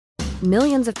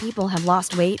Millions of people have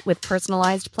lost weight with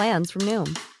personalized plans from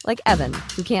Noom. Like Evan,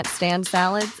 who can't stand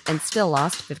salads and still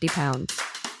lost 50 pounds.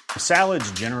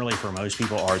 Salads generally for most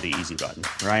people are the easy button,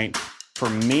 right? For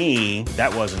me,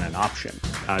 that wasn't an option.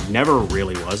 I never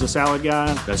really was a salad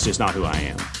guy. That's just not who I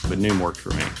am. But Noom worked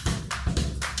for me.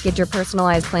 Get your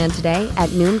personalized plan today at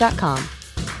Noom.com.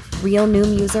 Real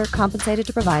Noom user compensated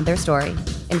to provide their story.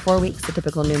 In 4 weeks, the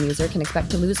typical Noom user can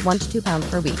expect to lose 1 to 2 pounds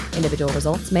per week. Individual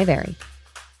results may vary.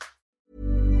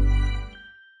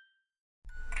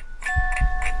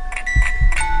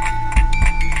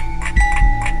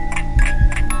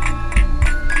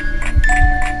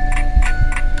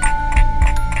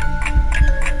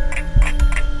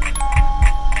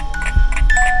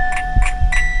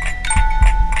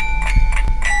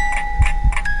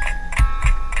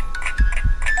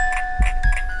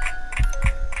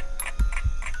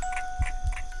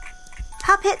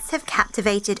 Puppets have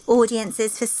captivated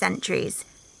audiences for centuries.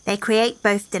 They create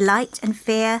both delight and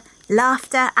fear,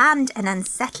 laughter and an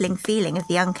unsettling feeling of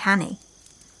the uncanny.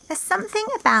 There's something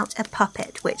about a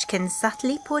puppet which can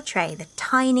subtly portray the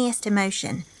tiniest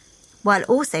emotion, while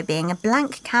also being a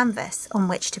blank canvas on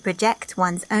which to project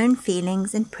one's own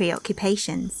feelings and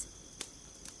preoccupations.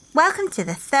 Welcome to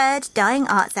the third Dying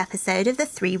Arts episode of the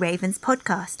Three Ravens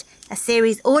podcast, a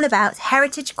series all about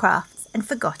heritage crafts and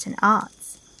forgotten arts.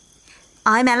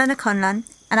 I'm Eleanor Conlon,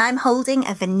 and I'm holding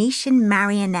a Venetian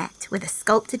marionette with a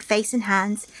sculpted face and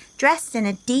hands, dressed in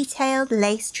a detailed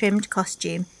lace-trimmed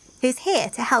costume, who's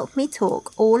here to help me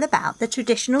talk all about the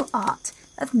traditional art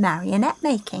of marionette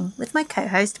making with my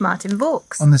co-host Martin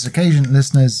Vaux. On this occasion,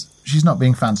 listeners, she's not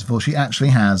being fanciful. She actually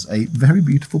has a very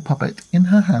beautiful puppet in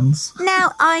her hands.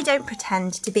 Now, I don't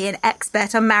pretend to be an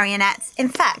expert on marionettes. In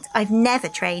fact, I've never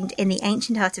trained in the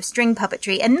ancient art of string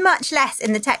puppetry, and much less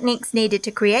in the techniques needed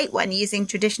to create one using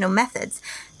traditional methods.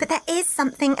 But there is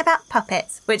something about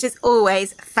puppets which has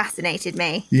always fascinated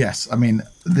me. Yes, I mean,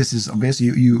 this is obvious.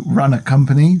 You run a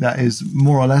company that is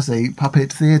more or less a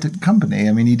puppet theatre company.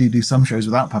 I mean, you do some shows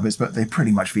without puppets, but they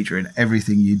pretty much feature in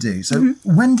everything you do. So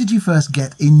when did you first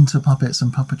get into puppets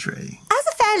and puppetry? As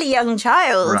a fairly young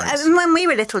child. Right. When we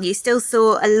were little, you still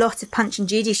saw a lot of Punch and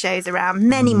Judy shows around,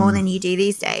 many more than you do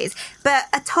these days. But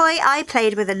a toy I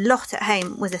played with a lot at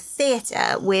home was a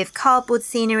theatre with cardboard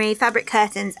scenery, fabric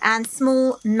curtains and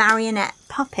small marionette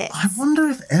puppets. I wonder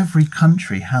if every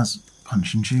country has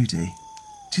Punch and Judy.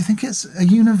 Do you think it's a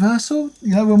universal?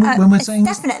 You know, when we're saying...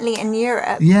 It's definitely in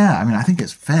Europe. Yeah, I mean, I think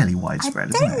it's fairly widespread,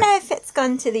 isn't it? I don't know if it's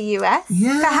gone to the US.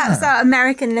 Yeah. Perhaps our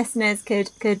American listeners could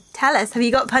tell us, have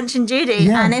you got Punch and Judy?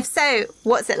 Yeah. And if so,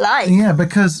 what's it like? Yeah,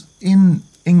 because in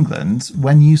England,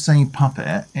 when you say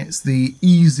puppet, it's the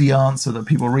easy answer that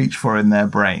people reach for in their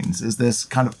brains. Is this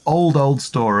kind of old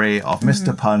story of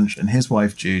Mr. Punch and his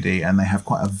wife Judy, and they have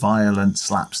quite a violent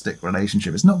slapstick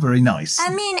relationship. It's not very nice.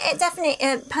 I mean, it definitely...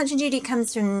 Punch and Judy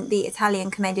comes from the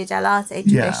Italian commedia dell'arte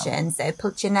tradition, so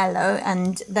Pulcinello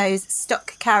and those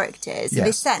stock characters. So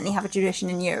they certainly have a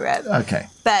tradition in Europe. Okay.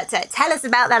 But tell us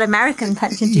about that American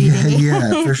Punch and Judy.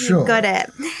 Yeah, for sure. You've got it.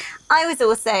 I was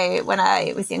also, when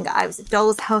I was younger, I was a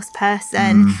doll's house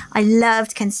person. I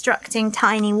loved constructing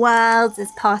tiny worlds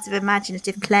as part of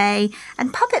imaginative play.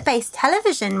 And puppet-based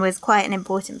television was quite an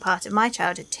important part of my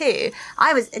childhood too.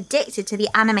 I was addicted to the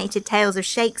animated tales of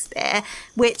Shakespeare,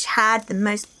 which had the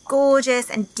most gorgeous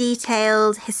and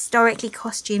detailed, historically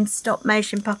costumed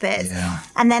stop-motion puppets. Yeah.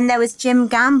 And then there was Jim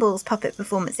Gamble's puppet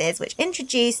performances, which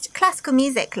introduced classical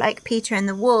music like Peter and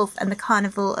the Wolf and the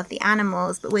Carnival of the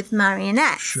Animals, but with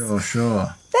marionettes. Sure.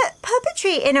 But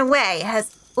puppetry, in a way,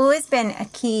 has always been a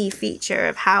key feature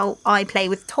of how I play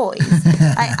with toys.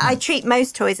 I treat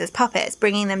most toys as puppets,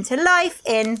 bringing them to life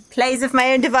in plays of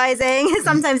my own devising,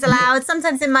 sometimes aloud,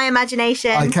 sometimes in my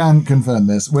imagination. I can confirm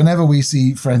this. Whenever we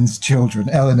see friends' children,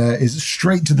 Eleanor is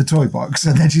straight to the toy box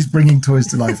and then she's bringing toys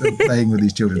to life and playing with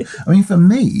these children. I mean, for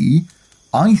me,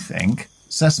 I think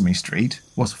Sesame Street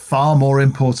was far more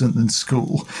important than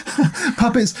school.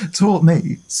 Puppets taught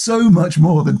me so much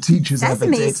more than teachers ever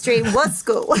did. Sesame Street was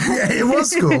school. Yeah, it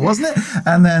was school, wasn't it?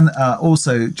 And then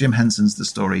also Jim Henson's The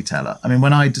Storyteller. I mean,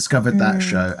 when I discovered that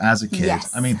show as a kid,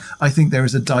 Yes. I mean, I think there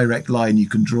is a direct line you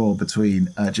can draw between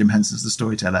Jim Henson's The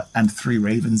Storyteller and Three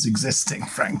Ravens existing,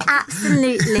 frankly.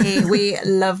 Absolutely. We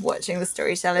love watching The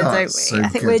Storyteller, don't we? So I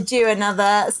think good. we're due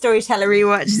another Storyteller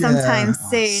rewatch sometime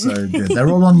soon. So good. They're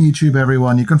all on YouTube,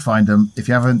 everyone. You can find them. If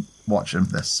you haven't watched them,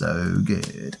 they're so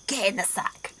good. Get in the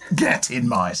sack. Get in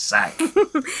my sack. But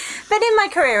in my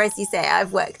career, as you say,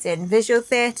 I've worked in visual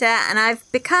theatre and I've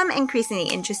become increasingly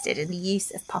interested in the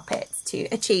use of puppets to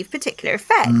achieve particular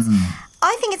effects.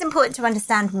 I think it's important to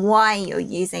understand why you're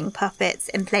using puppets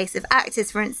in place of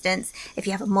actors, for instance, if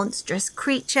you have a monstrous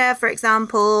creature, for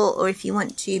example, or if you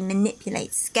want to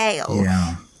manipulate scale.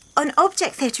 Yeah. And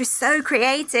object theatre is so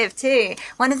creative too.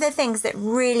 One of the things that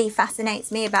really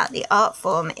fascinates me about the art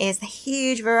form is the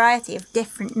huge variety of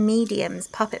different mediums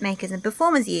puppet makers and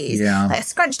performers use. Yeah. Like a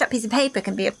scrunched up piece of paper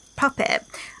can be a puppet.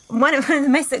 One of the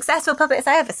most successful puppets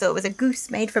I ever saw was a goose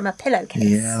made from a pillowcase.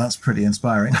 Yeah, that's pretty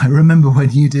inspiring. I remember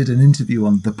when you did an interview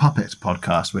on the Puppet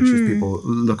podcast, which if people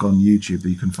look on YouTube,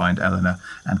 you can find Eleanor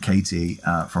and Katie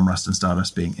from Rust and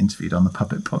Stardust being interviewed on the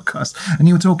Puppet podcast. And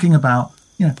you were talking about,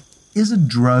 is a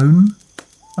drone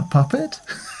a puppet?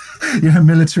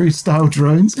 Military-style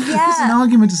drones. Yeah. There's an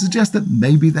argument to suggest that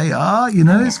maybe they are,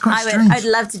 it's quite strange. I'd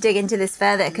love to dig into this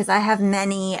further because I have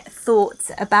many thoughts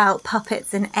about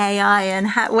puppets and AI and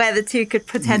where the two could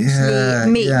potentially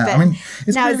meet. Yeah.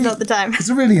 But now is not the time. It's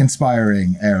a really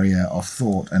inspiring area of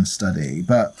thought and study.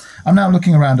 But I'm now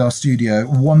looking around our studio,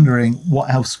 wondering what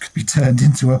else could be turned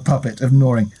into a puppet of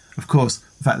Noring. Of course,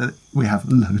 the fact that we have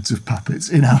loads of puppets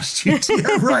in our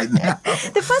studio right now.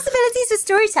 The possibilities for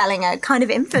storytelling are kind of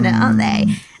infinite, aren't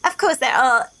they? Of course, there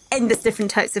are endless different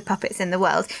types of puppets in the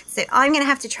world. So I'm going to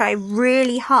have to try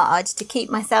really hard to keep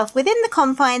myself within the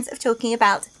confines of talking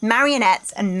about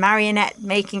marionettes and marionette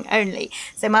making only.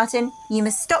 So Martin, you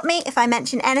must stop me if I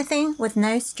mention anything with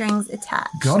no strings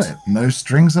attached. Got it. No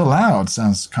strings allowed.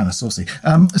 Sounds kind of saucy.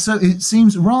 So it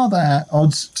seems rather at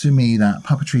odds to me that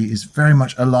puppetry is very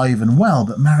much alive and well,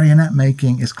 but marionette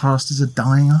making is classed as a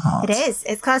dying art. It is.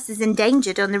 It's classed as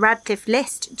endangered on the Radcliffe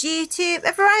list due to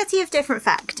a variety of different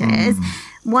factors.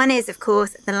 One is, of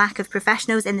course, the lack of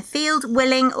professionals in the field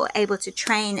willing or able to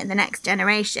train the next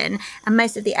generation, and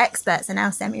most of the experts are now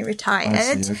semi-retired.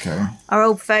 I see, okay. Our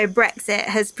old foe Brexit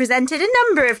has presented a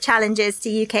number of challenges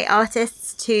to UK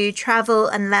artists to travel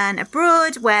and learn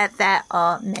abroad, where there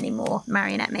are many more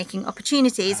marionette making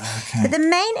opportunities. Okay. But the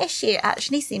main issue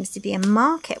actually seems to be a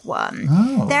market one.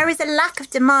 Oh. There is a lack of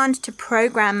demand to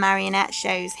programme marionette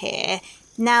shows here.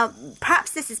 Now,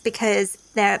 perhaps this is because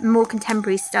there are more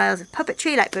contemporary styles of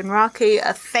puppetry, like bunraku,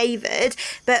 are favoured,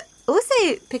 but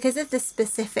also because of the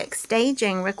specific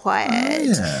staging required. Oh,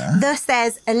 yeah. Thus,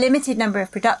 there's a limited number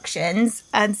of productions,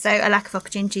 and so a lack of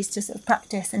opportunities to sort of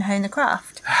practice and hone the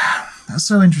craft. That's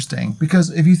so interesting,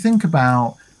 because if you think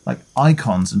about like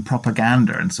icons and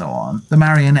propaganda and so on, the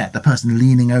marionette, the person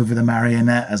leaning over the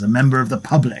marionette as a member of the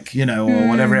public, or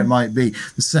whatever it might be,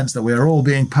 the sense that we're all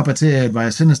being puppeteered by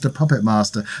a sinister puppet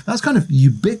master, that's kind of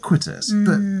ubiquitous.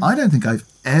 But I don't think I've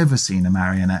ever seen a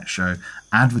marionette show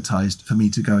advertised for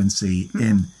me to go and see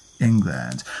in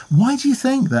England. Why do you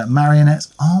think that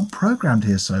marionettes aren't programmed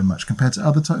here so much compared to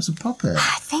other types of puppets?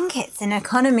 I think it's an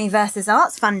economy versus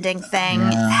arts funding thing.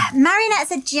 Yeah.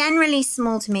 Marionettes are generally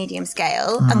small to medium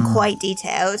scale and quite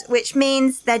detailed, which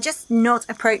means they're just not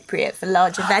appropriate for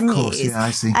larger venues. Of course, yeah, I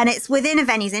see. And it's within a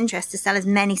venue's interest to sell as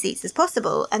many seats as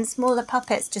possible, and smaller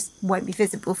puppets just won't be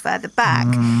visible further back.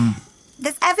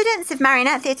 There's evidence of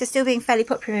marionette theatre still being fairly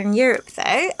popular in Europe,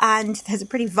 though, and there's a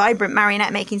pretty vibrant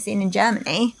marionette making scene in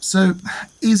Germany. So,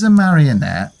 is a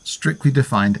marionette strictly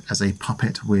defined as a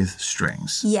puppet with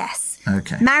strings? Yes.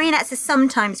 Okay. Marionettes are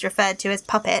sometimes referred to as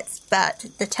puppets, but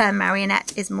the term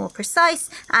marionette is more precise,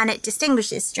 and it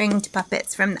distinguishes stringed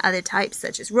puppets from other types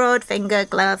such as rod, finger,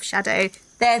 glove, shadow.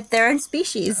 They're their own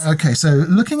species. Okay, so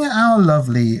looking at our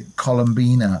lovely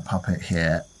Columbina puppet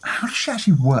here, how does she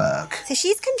actually work? So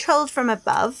she's controlled from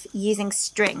above using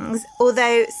strings,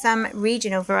 although some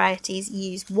regional varieties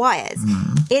use wires.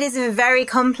 It is a very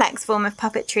complex form of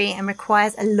puppetry and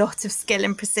requires a lot of skill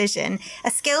and precision.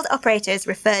 A skilled operator is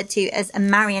referred to as a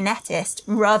marionettist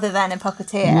rather than a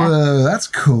puppeteer. Whoa, that's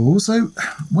cool. So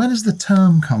where does the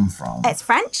term come from? It's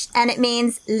French and it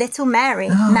means Little Mary,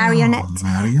 marionette.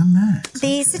 Marionette.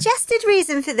 The suggested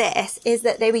reason for this is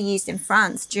that they were used in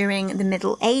France during the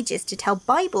Middle Ages to tell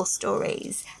Bible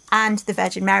stories. And the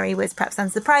Virgin Mary was, perhaps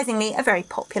unsurprisingly, a very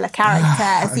popular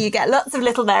character. So you get lots of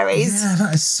Little Marys. Yeah,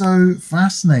 that is so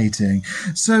fascinating.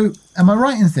 So am I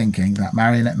right in thinking that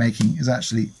marionette making is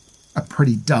actually a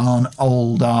pretty darn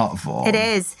old art form? It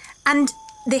is. And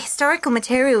the historical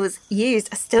materials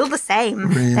used are still the same.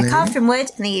 Really? They're carved from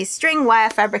wood and they use string, wire,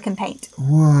 fabric and paint.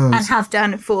 Whoa. And have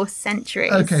done for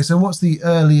centuries. Okay, so what's the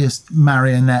earliest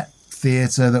marionette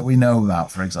theatre that we know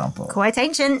about, for example? Quite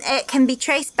ancient. It can be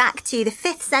traced back to the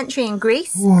 5th century in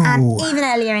Greece. Whoa. And even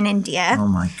earlier in India. Oh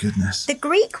my goodness. The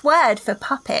Greek word for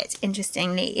puppet,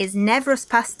 interestingly, is nevros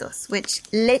pastos, which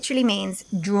literally means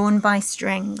drawn by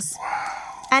strings.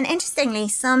 And interestingly,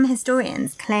 some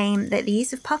historians claim that the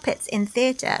use of puppets in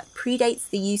theatre predates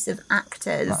the use of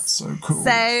actors. That's so cool.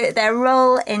 So their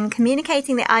role in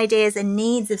communicating the ideas and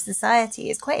needs of society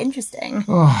is quite interesting.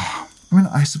 Oh, I mean,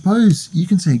 I suppose you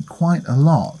can say quite a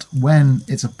lot when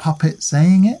it's a puppet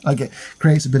saying it. Like, it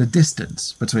creates a bit of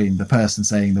distance between the person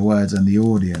saying the words and the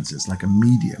audience. It's like a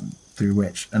medium through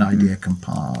which an idea can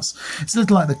pass. It's a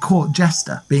little like the court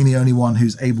jester being the only one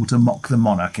who's able to mock the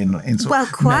monarch in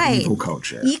sort of medieval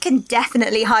culture. You can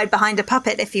definitely hide behind a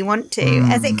puppet if you want to,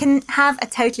 as it can have a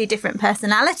totally different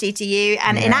personality to you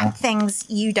and enact things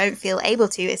you don't feel able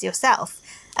to as yourself.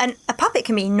 And a puppet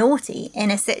can be naughty in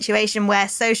a situation where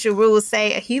social rules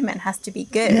say a human has to be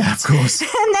good. Yeah, of course. And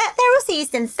they're also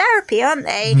used in therapy, aren't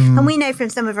they? And we know from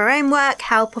some of our own work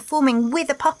how performing with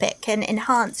a puppet can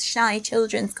enhance shy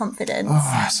children's confidence.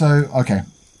 Oh, so, okay,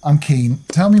 I'm keen.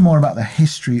 Tell me more about the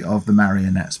history of the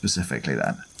marionette specifically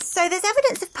then. So there's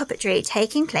evidence of puppetry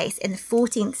taking place in the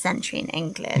 14th century in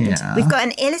England. Yeah. We've got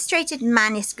an illustrated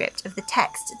manuscript of the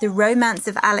text, The Romance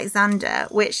of Alexander,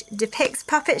 which depicts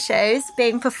puppet shows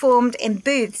being performed in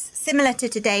booths similar to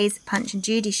today's Punch and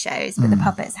Judy shows, but the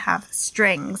puppets have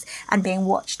strings and being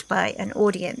watched by an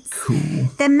audience. Cool.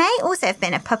 There may also have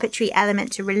been a puppetry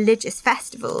element to religious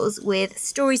festivals with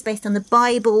stories based on the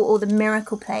Bible or the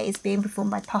miracle plays being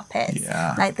performed by puppets,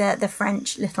 like the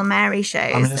French Little Mary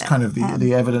shows. I mean, it's kind of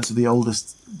the evidence of the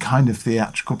oldest kind of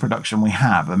theatrical production we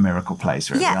have, a miracle plays,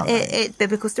 really, aren't they? It's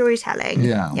biblical storytelling.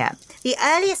 Yeah. The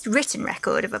earliest written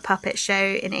record of a puppet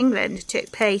show in England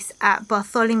took place at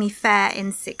Bartholomew Fair in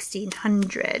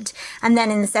 1600. And then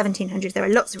in the 1700s, there are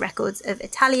lots of records of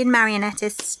Italian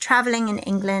marionettists travelling in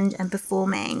England and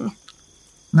performing.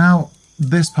 Now,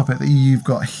 this puppet that you've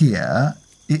got here,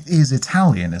 it is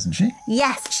Italian, isn't she?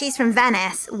 Yes, she's from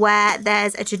Venice, where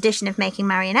there's a tradition of making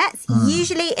marionettes,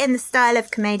 usually in the style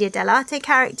of Commedia dell'arte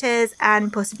characters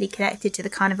and possibly connected to the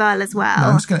Carnival as well. No,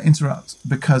 I'm just going to interrupt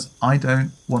because I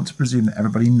don't want to presume that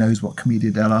everybody knows what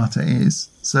Commedia dell'arte is.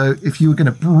 So if you were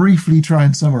going to briefly try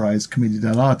and summarise Commedia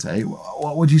dell'arte,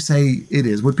 what would you say it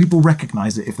is? Would people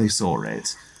recognise it if they saw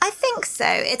it? I think so.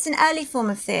 It's an early form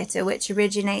of theatre which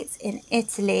originates in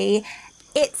Italy.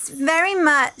 It's very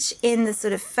much in the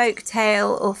sort of folk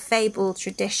tale or fable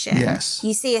tradition. Yes.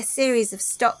 You see a series of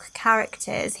stock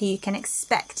characters who you can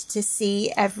expect to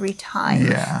see every time.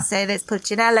 Yeah. So there's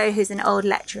Pulcinello, who's an old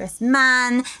lecherous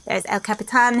man. There's El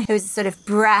Capitan, who's a sort of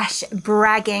brash,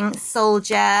 bragging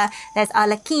soldier. There's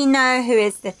Arlecchino, who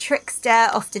is the trickster,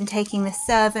 often taking the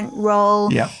servant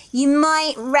role. Yeah. You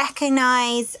might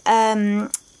recognise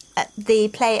the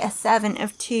play A Servant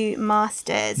of Two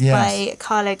Masters by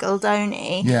Carlo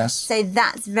Goldoni. Yes. So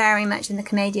that's very much in the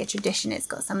Commedia tradition. It's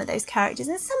got some of those characters,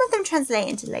 and some of them translate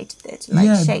into later theatre,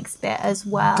 like Shakespeare as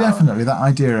well. Definitely, that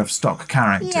idea of stock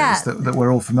characters that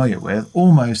we're all familiar with,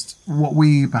 almost what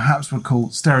we perhaps would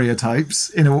call stereotypes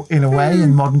in a way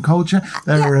in modern culture.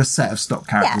 There are a set of stock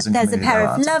characters in there's a Commedia pair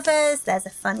of dell'arte. lovers, there's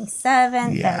a funny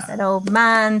servant, there's an old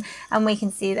man, and we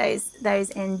can see those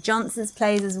in Jonson's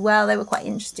plays as well. They were quite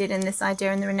interested in this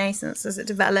idea in the Renaissance as it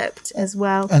developed as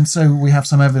well. And so we have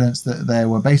some evidence that there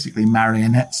were basically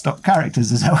marionette stock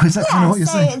characters. Is that kind of what you're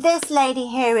saying? This lady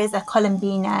here is a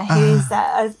Colombina,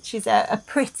 who's she's a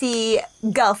pretty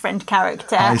girlfriend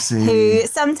character. I see. Who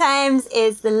sometimes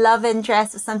is the love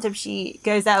interest, or sometimes she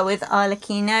goes out with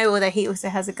Arlecchino, although he also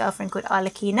has a girlfriend called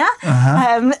Arlecchina.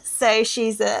 So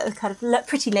she's a kind of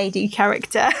pretty lady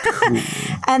character. Cool.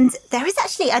 And there is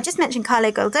actually, I just mentioned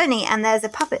Carlo Goldoni, and there's a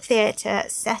puppet theatre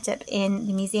set up in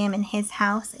the museum in his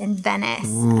house in Venice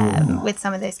with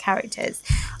some of those characters.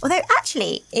 Although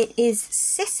actually it is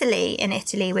Sicily in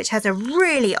Italy which has a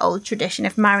really old tradition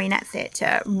of marionette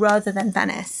theatre rather than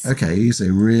Venice. Okay, you say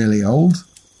really old.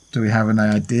 Do we have an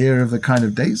idea of the kind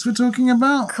of dates we're talking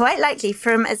about? Quite likely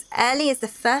from as early as the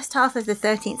first half of the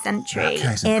 13th century,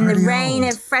 so in the reign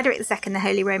old. of Frederick II, the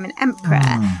Holy Roman Emperor.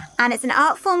 And it's an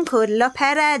art form called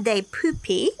l'opera dei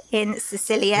pupi in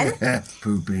Sicilian.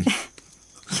 Poopy.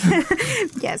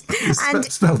 Yes.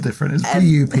 It's spelled different. It's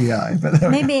P-U-P-I. But there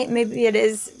we go. Maybe it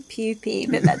is pupi,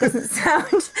 but that doesn't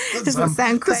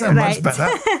sound quite right. Much better.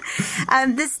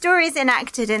 The stories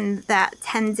enacted in that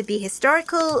tend to be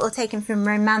historical or taken from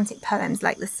romantic poems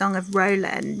like the Song of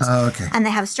Roland. Oh, okay. And they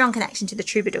have a strong connection to the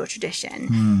troubadour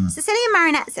tradition. Sicilian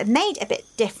marionettes are made a bit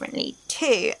differently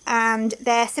too, and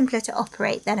they're simpler to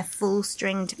operate than a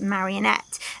full-stringed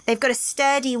marionette. They've got a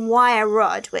sturdy wire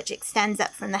rod which extends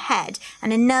up from the head,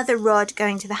 and a another rod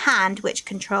going to the hand, which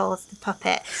controls the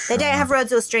puppet. They don't have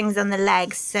rods or strings on the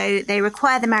legs, so they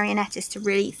require the marionettist to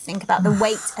really think about the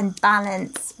weight and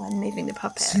balance when moving the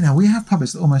puppet. So, we have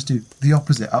puppets that almost do the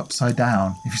opposite, upside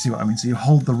down, if you see what I mean. So you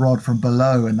hold the rod from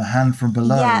below and the hand from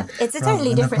below. Yeah, it's a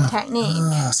totally different technique.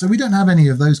 So we don't have any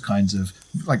of those kinds of,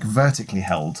 vertically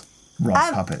held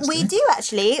rod puppets. We do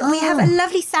actually. We have a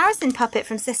lovely Saracen puppet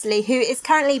from Sicily who is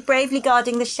currently bravely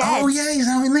guarding the shed. Oh yeah, he's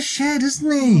out in the shed,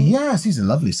 isn't he? Yes, he's a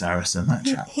lovely Saracen, that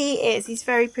chap. He is. He's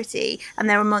very pretty, and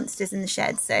there are monsters in the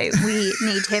shed, so we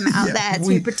need him out there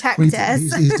to protect us.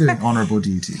 He's doing honourable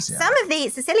duties. Yeah. Some of the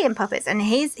Sicilian puppets, and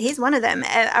he's one of them,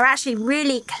 are actually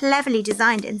really cleverly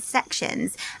designed in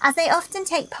sections, as they often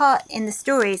take part in the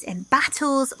stories in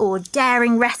battles or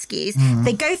daring rescues.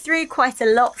 They go through quite a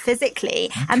lot physically,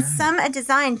 and some are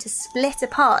designed to split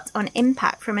apart on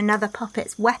impact from another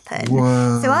puppet's weapon.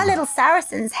 Whoa. So our little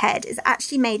Saracen's head is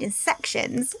actually made in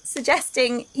sections,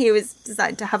 suggesting he was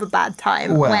designed to have a bad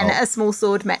time when a small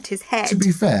sword met his head. To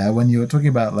be fair, when you're talking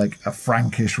about a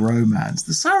Frankish romance,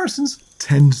 the Saracens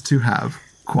tend to have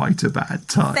quite a bad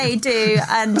time. They do,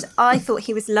 and I thought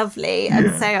he was lovely,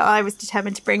 and so I was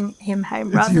determined to bring him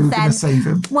home rather than save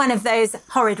him. One of those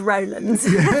horrid Rolands.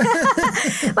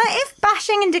 Well, if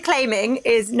bashing and declaiming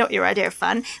is not your idea of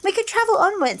fun, we could travel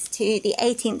onwards to the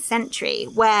 18th century,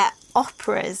 where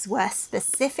operas were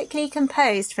specifically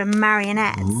composed for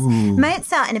marionettes. Ooh.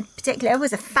 Mozart, in particular,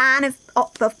 was a fan of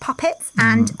puppets,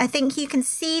 and I think you can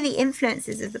see the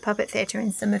influences of the puppet theatre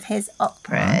in some of his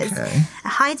operas. Okay.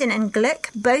 Haydn and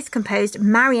Gluck both composed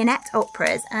marionette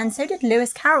operas, and so did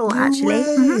Lewis Carroll, actually.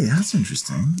 That's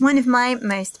interesting. One of my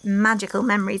most magical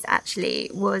memories,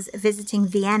 actually, was visiting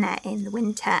Vienna in the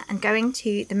winter and going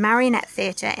to the Marionette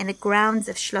Theatre in the grounds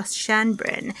of Schloss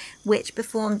Schönbrunn, which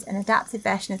performed an adapted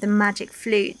version of the Magic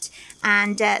Flute,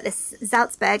 and the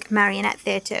Salzburg Marionette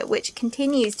Theatre, which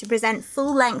continues to present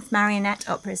full-length marionette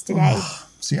operas today.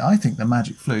 See, I think the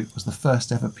Magic Flute was the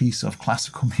first ever piece of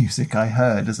classical music I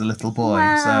heard as a little boy.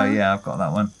 Wow. So, yeah, I've got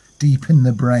that one deep in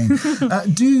the brain.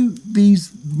 Do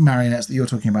these marionettes that you're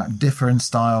talking about differ in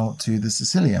style to the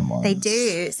Sicilian ones? They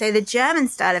do. So the German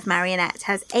style of marionette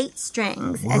has 8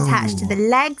 strings attached to the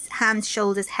legs, hands,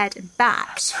 shoulders, head and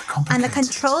back. So complicated. And the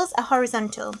controls are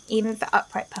horizontal, even for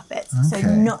upright puppets. So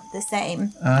not the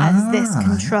same as this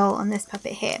control on this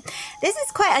puppet here. This is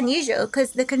quite unusual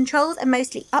because the controls are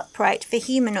mostly upright for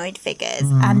humanoid figures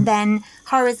and then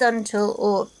horizontal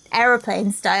or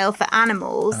aeroplane style for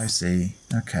animals. I see.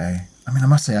 Okay. I mean, I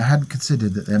must say, I hadn't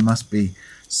considered that there must be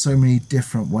so many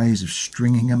different ways of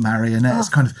stringing a marionette. It's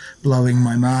kind of blowing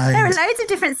my mind. There are loads of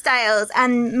different styles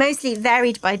and mostly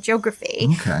varied by geography.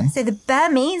 Okay. So the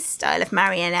Burmese style of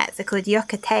marionettes are called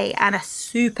yokate and are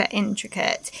super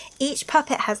intricate. Each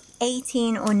puppet has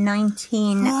 18 or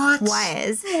 19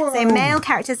 wires. Whoa. So male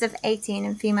characters have 18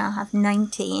 and female have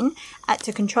 19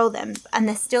 to control them. And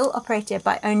they're still operated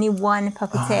by only one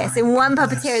puppeteer. So one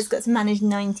puppeteer has got to manage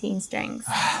 19 strings.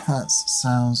 That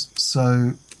sounds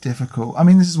so difficult. I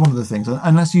mean, this is one of the things,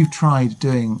 unless you've tried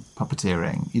doing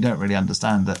puppeteering, you don't really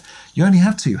understand that you only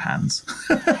have 2 hands.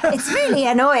 It's really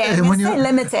annoying. It's so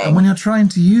limiting. And when you're trying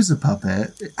to use a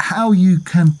puppet, how you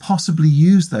can possibly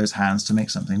use those hands to make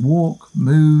something walk,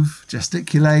 move,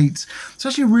 gesticulate. It's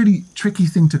actually a really tricky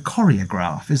thing to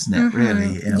choreograph, isn't it,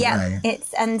 really, in a way?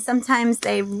 And sometimes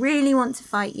they really want to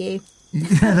fight you.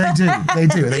 Yeah, they do. They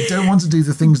do. They don't want to do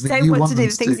the things that you want them to do. Don't want to do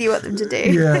the things you want them to do.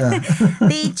 Yeah.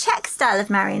 The Czech style of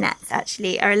marionettes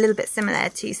actually are a little bit similar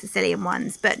to Sicilian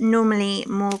ones, but normally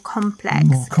more complex.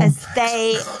 As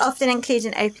they often include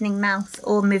an opening mouth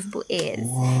or movable ears.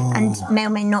 Whoa. And may or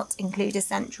may not include a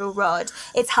central rod.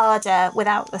 It's harder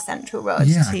without the central rod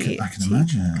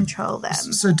to control them.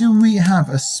 So do we have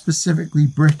a specifically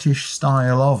British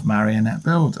style of marionette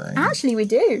building? Actually, we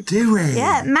do. Do we?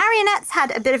 Yeah, marionettes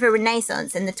had a bit of a renaissance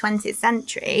in the 20th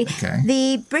century. Okay.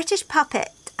 The British Puppet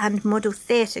and Model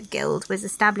Theatre Guild was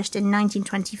established in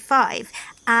 1925,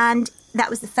 and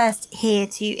that was the first here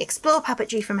to explore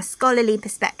puppetry from a scholarly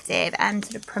perspective and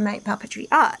sort of promote puppetry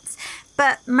arts.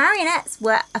 But marionettes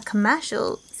were a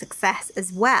commercial success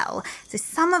as well. So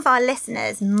some of our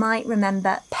listeners might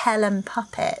remember Pelham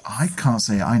puppets. I can't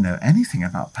say I know anything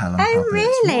about Pelham puppets. Oh,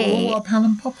 really? What are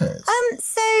Pelham puppets?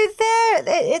 So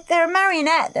they're a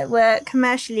marionette that were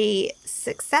commercially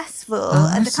successful.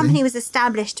 And the company was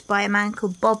established by a man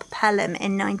called Bob Pelham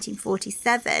in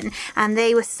 1947, and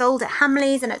they were sold at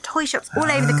Hamleys and at toy shops all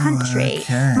over the country.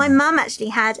 Okay. My mum actually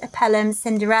had a Pelham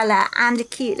Cinderella and a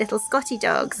cute little Scotty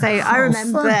dog, so I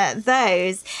remember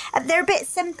those. They're a bit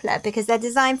simpler because they're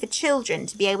designed for children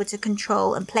to be able to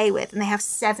control and play with, and they have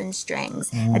 7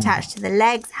 strings attached to the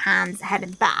legs, hands, head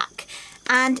and back.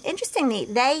 And interestingly,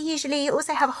 they usually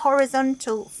also have a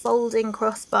horizontal folding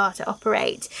crossbar to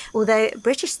operate, although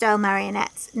British-style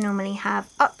marionettes normally have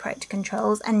upright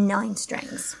controls and 9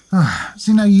 strings.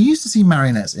 So now you used to see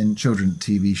marionettes in children's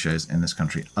TV shows in this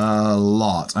country a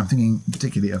lot. I'm thinking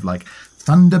particularly of like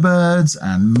Thunderbirds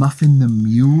and Muffin the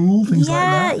Mule, things like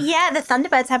that. Yeah, the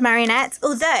Thunderbirds have marionettes,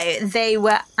 although they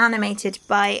were animated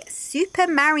by Super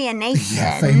Marionation.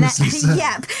 Yeah, famously so.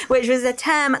 Yep, which was a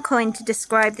term coined to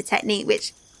describe the technique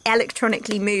which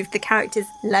electronically moved the characters'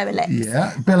 lower lips.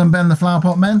 Yeah, Bill and Ben the Flower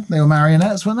Pot Men, they were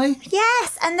marionettes, weren't they?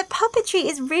 Yes, and the puppetry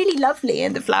is really lovely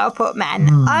in the Flower Pot Men.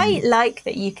 I like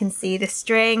that you can see the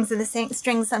strings, and the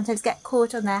strings sometimes get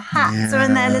caught on their hats or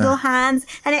on their little hands,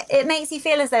 and it makes you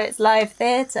feel as though it's live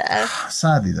theatre.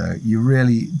 Sadly, though, you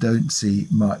really don't see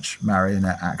much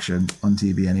marionette action on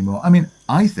TV anymore. I mean,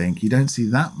 I think you don't see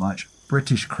that much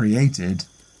British-created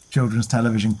children's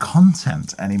television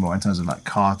content anymore in terms of like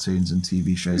cartoons and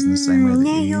TV shows in the same way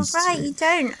that you used you're right, to. you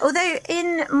don't. Although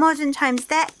in modern times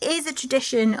there is a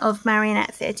tradition of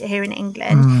marionette theatre here in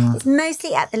England. It's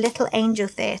mostly at the Little Angel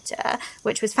Theatre,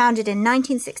 which was founded in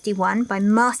 1961 by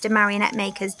master marionette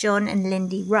makers John and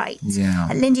Lindy Wright. Yeah.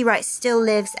 And Lindy Wright still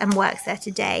lives and works there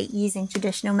today using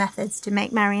traditional methods to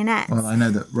make marionettes. Well, I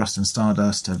know that Rust and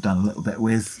Stardust have done a little bit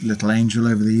with Little Angel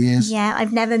over the years. Yeah,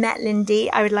 I've never met Lindy.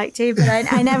 I would like to, but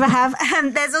I never have.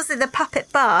 There's also the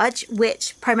Puppet Barge,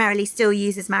 which primarily still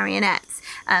uses marionettes,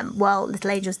 while Little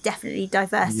Angels definitely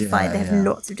diversify. They have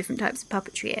lots of different types of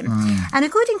puppetry in. And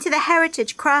according to the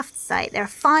Heritage Crafts site, there are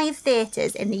 5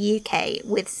 theatres in the UK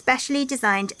with specially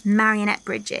designed marionette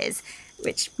bridges,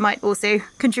 which might also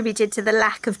contributed to the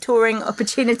lack of touring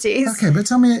opportunities. Okay, but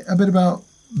tell me a bit about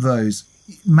those.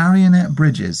 Marionette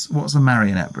bridges. What's a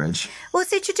marionette bridge? Well,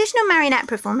 so traditional marionette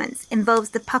performance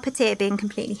involves the puppeteer being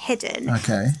completely hidden.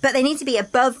 Okay. But they need to be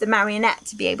above the marionette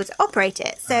to be able to operate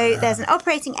it. So there's an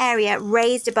operating area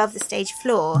raised above the stage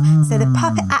floor. So the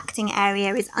puppet acting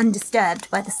area is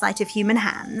undisturbed by the sight of human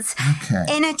hands.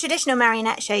 Okay. In a traditional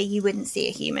marionette show, you wouldn't see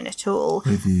a human at all.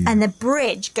 With you. And the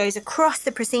bridge goes across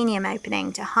the proscenium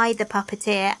opening to hide the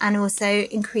puppeteer and also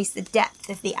increase the depth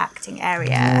of the acting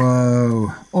area.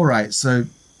 Whoa. All right, so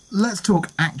let's talk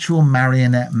actual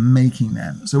marionette making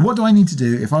then. So what do I need to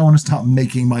do if I want to start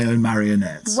making my own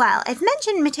marionettes? Well, I've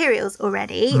mentioned materials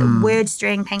already, wood,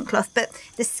 string, paint cloth, but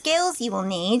the skills you will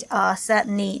need are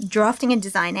certainly drafting and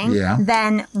designing,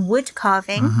 then wood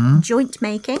carving, joint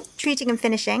making, treating and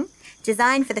finishing,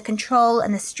 design for the control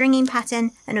and the stringing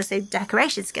pattern, and also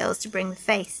decoration skills to bring the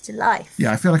face to life.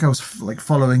 Yeah, I feel like I was like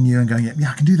following you and going,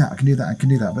 yeah, I can do that, I can do that, I can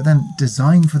do that. But then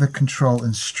design for the control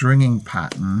and stringing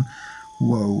pattern,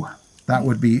 whoa, that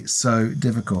would be so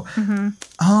difficult.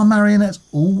 Are marionettes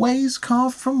always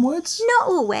carved from woods? Not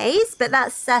always, but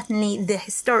that's certainly the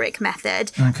historic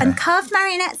method. Okay. And carved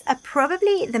marionettes are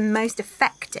probably the most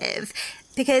effective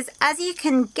because, as you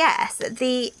can guess,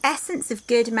 the essence of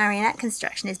good marionette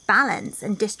construction is balance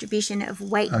and distribution of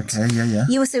weight. Okay, yeah.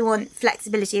 You also want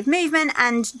flexibility of movement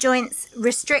and joints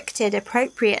restricted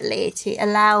appropriately to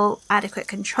allow adequate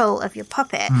control of your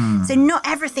puppet. So not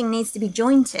everything needs to be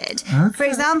jointed. Okay. For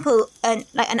example, an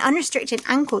unrestricted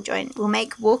ankle joint will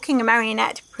make walking a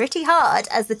marionette pretty hard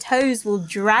as the toes will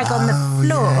drag on the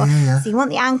floor. Yeah. So you want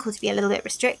the ankle to be a little bit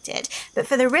restricted. But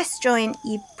for the wrist joint,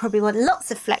 you probably want lots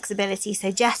of flexibility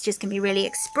so gestures can be really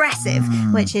expressive,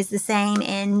 which is the same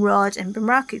in rod and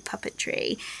bunraku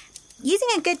puppetry. Using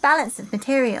a good balance of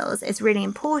materials is really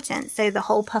important so the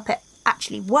whole puppet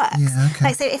actually works. Yeah, okay.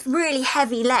 Like, so if really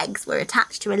heavy legs were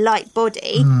attached to a light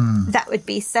body, that would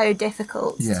be so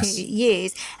difficult to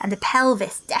use. And the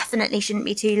pelvis definitely shouldn't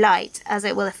be too light, as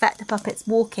it will affect the puppet's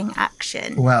walking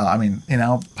action. Well, I mean, in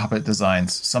our puppet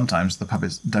designs, sometimes the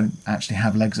puppets don't actually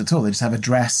have legs at all. They just have a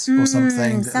dress or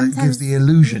something that gives the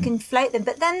illusion. You can float them,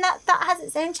 but then that has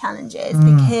its own challenges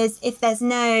because if there's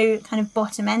no kind of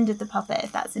bottom end of the puppet,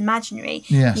 if that's imaginary,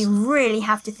 you really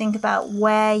have to think about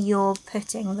where you're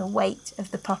putting the weight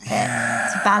of the puppet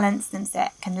to balance them so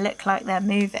it can look like they're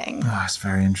moving. Oh, that's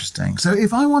very interesting. So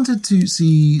if I wanted to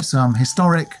see some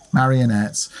historic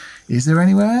marionettes, is there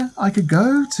anywhere I could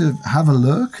go to have a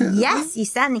look? Yes, you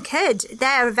certainly could.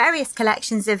 There are various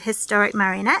collections of historic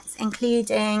marionettes,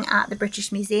 including at the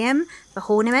British Museum, the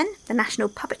Horniman, the National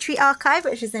Puppetry Archive,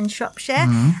 which is in Shropshire,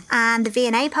 and the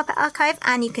V&A Puppet Archive,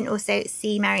 and you can also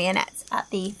see marionettes at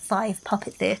the 5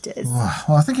 puppet theatres.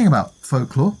 Well, thinking about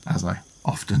folklore, as I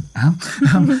often am,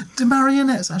 do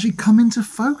marionettes actually come into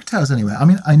folk tales anywhere? I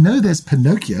mean, I know there's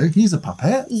Pinocchio. He's a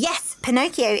puppet. Yes,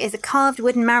 Pinocchio is a carved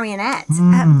wooden marionette,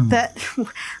 but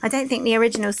I don't think the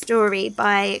original story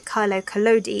by Carlo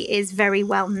Collodi is very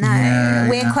well known.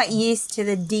 We're quite used to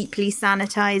the deeply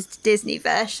sanitised Disney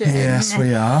version. Yes,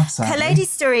 we are. Sadly. Collodi's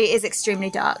story is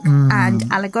extremely dark and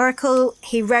allegorical.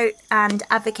 He wrote and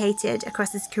advocated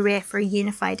across his career for a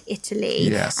unified Italy.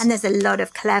 Yes. And there's a lot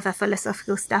of clever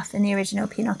philosophical stuff in the original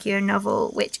Pinocchio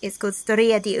novel, which is called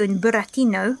Storia di un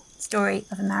burattino, Story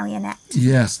of a Marionette.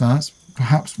 Yes, that's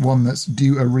perhaps one that's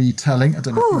due a retelling. I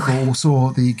don't know if you all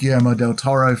saw the Guillermo del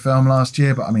Toro film last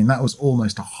year, but I mean, that was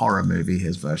almost a horror movie,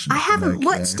 his version. I haven't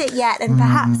watched it yet, and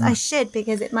perhaps I should,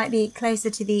 because it might be closer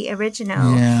to the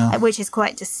original, which is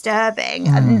quite disturbing.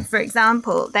 And for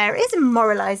example, there is a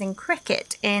moralising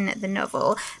cricket in the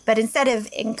novel, but instead of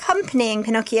accompanying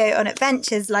Pinocchio on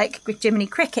adventures like Jiminy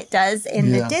Cricket does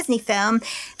in the Disney film,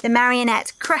 the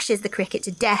marionette crushes the cricket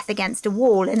to death against a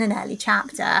wall in an early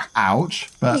chapter. Ouch.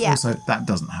 But also, that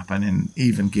doesn't happen in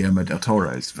even Guillermo del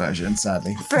Toro's version,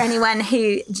 sadly. For anyone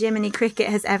who Jiminy Cricket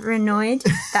has ever annoyed,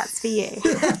 that's for you.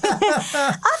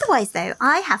 Otherwise, though,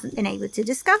 I haven't been able to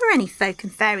discover any folk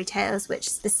and fairy tales which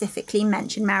specifically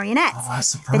mention marionettes. Oh, that's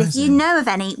surprising. But if you know of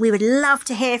any, we would love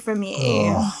to hear from you.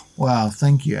 Oh, wow,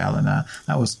 thank you, Eleanor.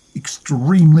 That was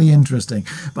extremely interesting.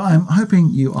 But I'm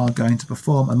hoping you are going to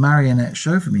perform a marionette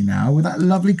show for me now with that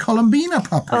lovely Columbina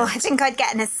puppet. Oh, I think I'd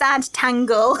get in a sad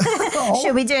tangle.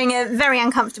 She'll be doing a very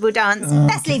uncomfortable dance.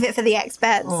 Best leave it for the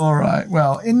experts. All right.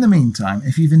 Well, in the meantime,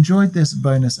 if you've enjoyed this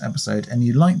bonus episode and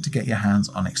you'd like to get your hands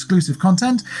on exclusive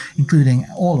content, including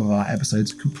all of our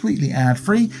episodes completely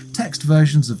ad-free, text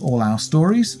versions of all our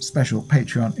stories, special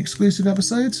Patreon exclusive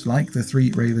episodes like the Three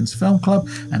Ravens Film Club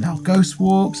and our Ghost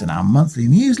Walks and our monthly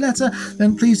newsletter,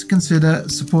 then please consider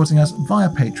supporting us via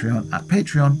Patreon at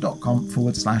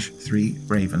patreon.com/Three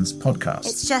Ravens Podcast.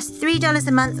 It's just $3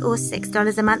 a month or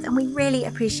 $6 a month, and we really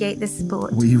appreciate the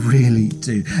support. We really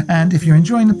do. And if you're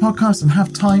enjoying the podcast and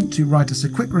have time to write us a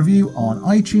quick review on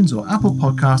iTunes or Apple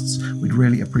Podcasts, we'd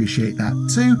really appreciate that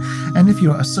too. And if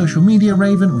you're a social media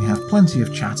raven, we have plenty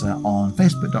of chatter on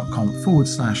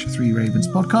facebook.com/Three Ravens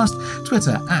Podcast,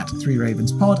 Twitter at Three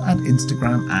Ravens Pod, and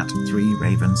Instagram at Three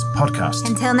Ravens Podcast.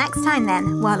 Until next time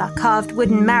then, while our carved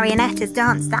wooden marionette has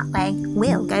danced that way,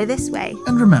 we'll go this way.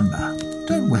 And remember,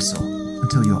 don't whistle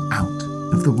until you're out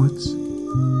of the woods.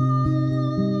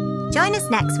 Join us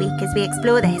next week as we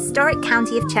explore the historic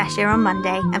county of Cheshire on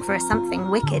Monday and for a Something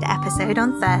Wicked episode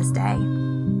on Thursday.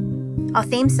 Our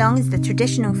theme song is the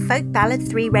traditional folk ballad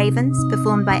Three Ravens,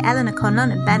 performed by Eleanor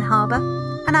Conlon and Ben Harbour,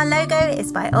 and our logo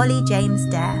is by Ollie James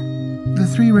Dare. The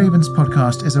Three Ravens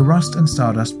Podcast is a Rust and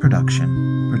Stardust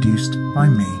production, produced by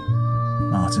me,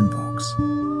 Martin Vaux.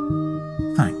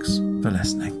 Thanks for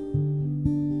listening.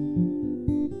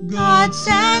 God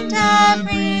sent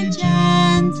every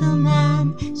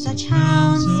gentleman, such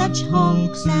hounds, such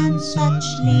hawks, and such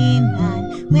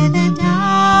leman, with a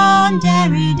down,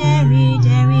 derry, derry,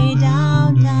 derry.